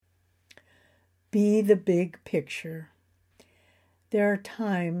Be the big picture. There are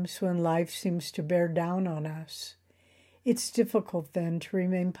times when life seems to bear down on us. It's difficult then to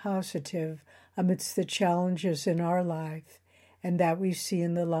remain positive amidst the challenges in our life and that we see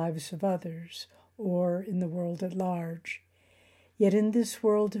in the lives of others or in the world at large. Yet in this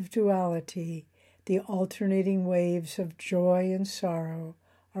world of duality, the alternating waves of joy and sorrow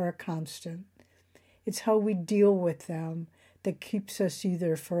are a constant. It's how we deal with them that keeps us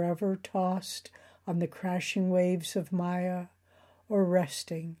either forever tossed on the crashing waves of Maya or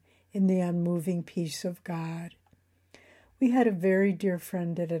resting in the unmoving peace of God. We had a very dear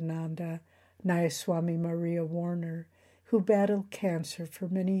friend at Ananda, Nayaswami Maria Warner, who battled cancer for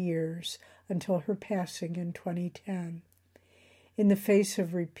many years until her passing in 2010. In the face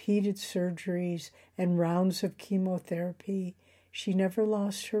of repeated surgeries and rounds of chemotherapy, she never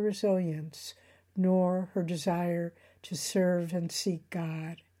lost her resilience, nor her desire to serve and seek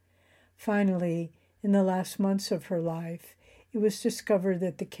God. Finally, in the last months of her life, it was discovered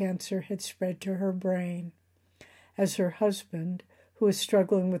that the cancer had spread to her brain. As her husband, who was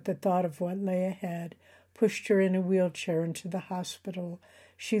struggling with the thought of what lay ahead, pushed her in a wheelchair into the hospital,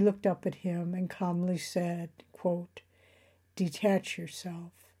 she looked up at him and calmly said, quote, "Detach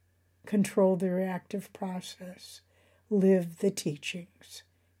yourself, control the reactive process, live the teachings,"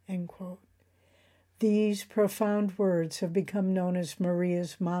 end quote. These profound words have become known as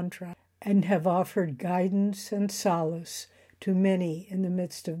Maria's mantra and have offered guidance and solace to many in the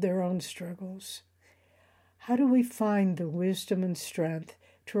midst of their own struggles. How do we find the wisdom and strength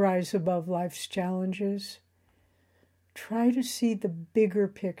to rise above life's challenges? Try to see the bigger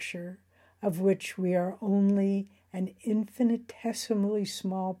picture, of which we are only an infinitesimally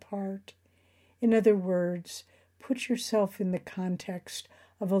small part. In other words, put yourself in the context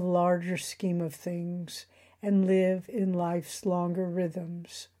of a larger scheme of things and live in life's longer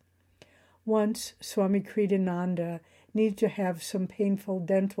rhythms. Once, Swami Kriyananda needed to have some painful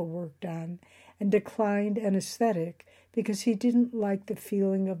dental work done and declined anesthetic because he didn't like the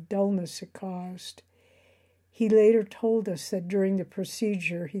feeling of dullness it caused. He later told us that during the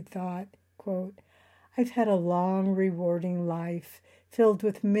procedure he thought, quote, "I've had a long, rewarding life filled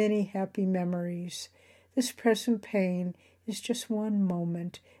with many happy memories. This present pain is just one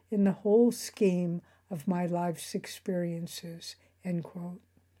moment in the whole scheme of my life's experiences," end quote.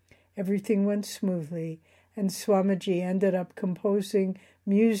 Everything went smoothly, and Swamiji ended up composing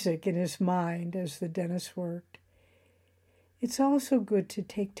music in his mind as the dentist worked. It's also good to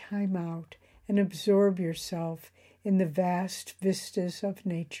take time out and absorb yourself in the vast vistas of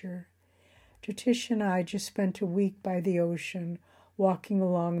nature. Jyotish and I just spent a week by the ocean, walking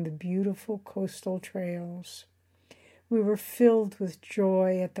along the beautiful coastal trails. We were filled with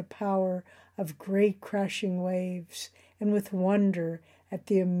joy at the power of great crashing waves and with wonder at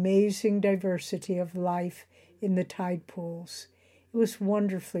the amazing diversity of life in the tide pools. It was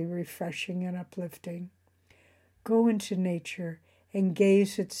wonderfully refreshing and uplifting. Go into nature and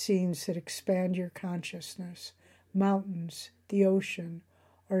gaze at scenes that expand your consciousness, mountains, the ocean,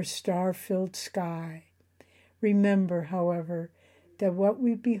 or a star-filled sky. Remember, however, that what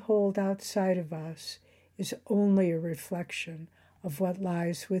we behold outside of us is only a reflection of what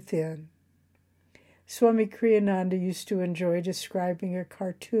lies within. Swami Kriyananda used to enjoy describing a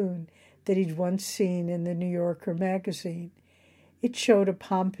cartoon that he'd once seen in the New Yorker magazine. It showed a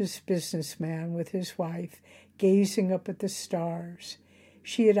pompous businessman with his wife gazing up at the stars.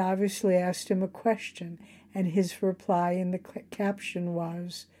 She had obviously asked him a question, and his reply in the caption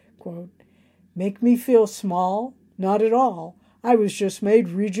was, quote, "Make me feel small? Not at all. I was just made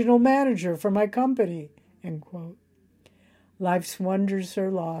regional manager for my company," end quote. Life's wonders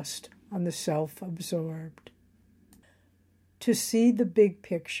are lost on the self-absorbed. To see the big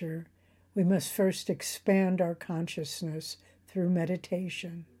picture, we must first expand our consciousness through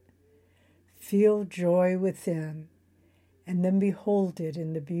meditation. Feel joy within, and then behold it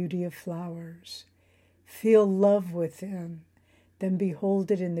in the beauty of flowers. Feel love within, then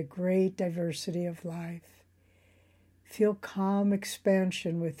behold it in the great diversity of life. Feel calm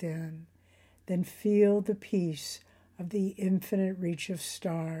expansion within, then feel the peace of the infinite reach of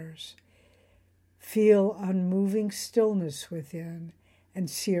stars. Feel unmoving stillness within and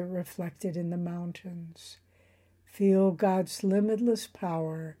see it reflected in the mountains. Feel God's limitless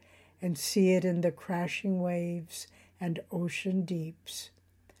power and see it in the crashing waves and ocean deeps.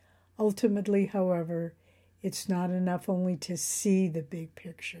 Ultimately, however, it's not enough only to see the big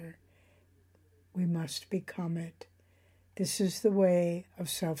picture. We must become it. This is the way of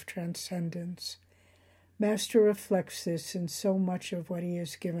self-transcendence. Master reflects this in so much of what he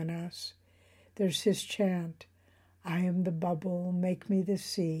has given us. There's his chant, "I am the bubble, make me the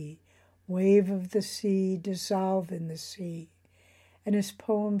sea. wave of the sea, dissolve in the sea. And his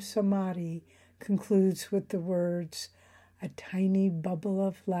poem Samadhi concludes with the words, a tiny bubble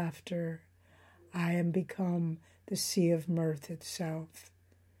of laughter, I am become the sea of mirth itself.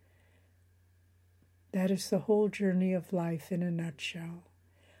 That is the whole journey of life in a nutshell.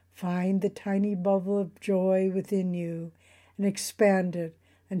 Find the tiny bubble of joy within you and expand it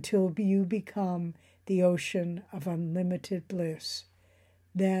until you become the ocean of unlimited bliss.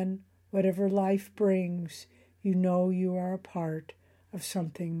 Then, whatever life brings, you know you are a part of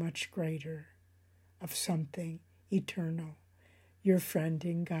something much greater, of something eternal. Your friend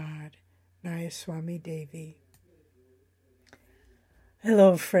in God, Nayaswami Devi.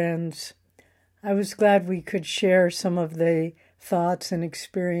 Hello, friends. I was glad we could share some of the thoughts and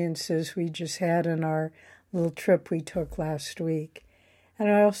experiences we just had on our little trip we took last week. And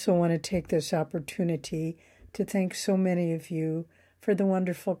I also want to take this opportunity to thank so many of you for the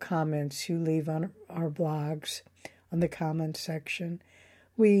wonderful comments you leave on our blogs, on the comment section.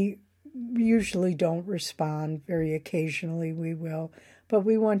 We usually don't respond. Very occasionally we will. But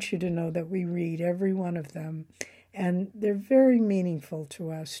we want you to know that we read every one of them. And they're very meaningful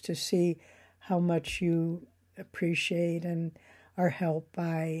to us to see how much you appreciate and are helped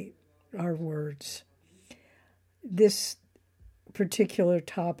by our words. This particular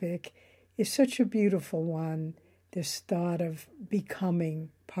topic is such a beautiful one, this thought of becoming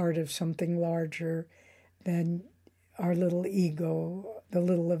part of something larger than our little ego, the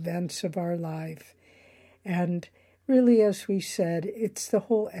little events of our life. And really, as we said, it's the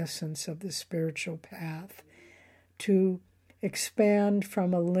whole essence of the spiritual path, to expand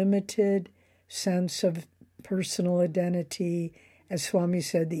from a limited sense of personal identity. As Swami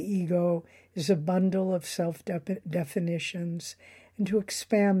said, the ego is a bundle of self-definitions, and to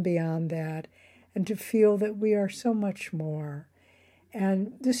expand beyond that and to feel that we are so much more.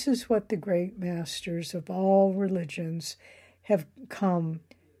 And this is what the great masters of all religions have come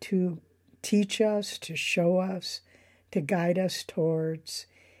to teach us, to show us, to guide us towards.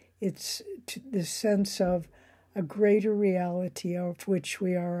 It's the sense of a greater reality of which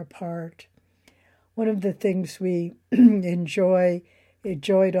we are a part. One of the things we enjoyed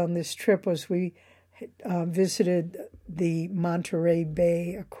on this trip was we visited the Monterey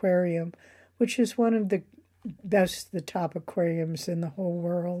Bay Aquarium, which is one of the top aquariums in the whole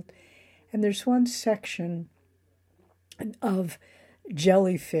world. And there's one section of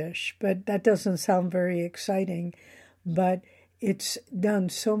jellyfish, but that doesn't sound very exciting, but it's done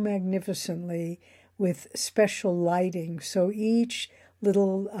so magnificently with special lighting. So each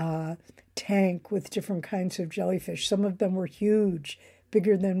little tank with different kinds of jellyfish, some of them were huge,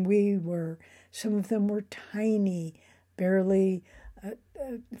 bigger than we were. Some of them were tiny, barely a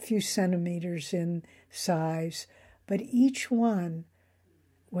few centimeters in size. But each one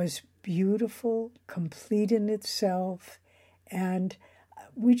was beautiful, complete in itself. And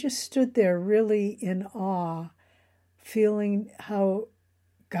we just stood there really in awe, feeling how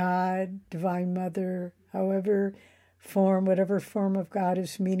God, Divine Mother, whatever form of God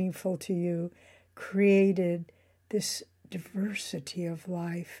is meaningful to you, created this diversity of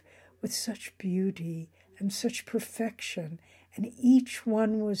life with such beauty and such perfection. And each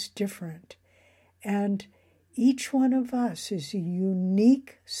one was different. And each one of us is a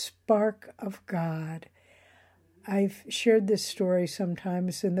unique spark of God. I've shared this story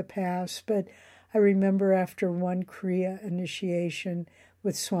sometimes in the past, but I remember after one Kriya initiation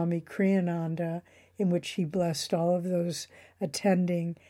with Swami Kriyananda, in which he blessed all of those attending,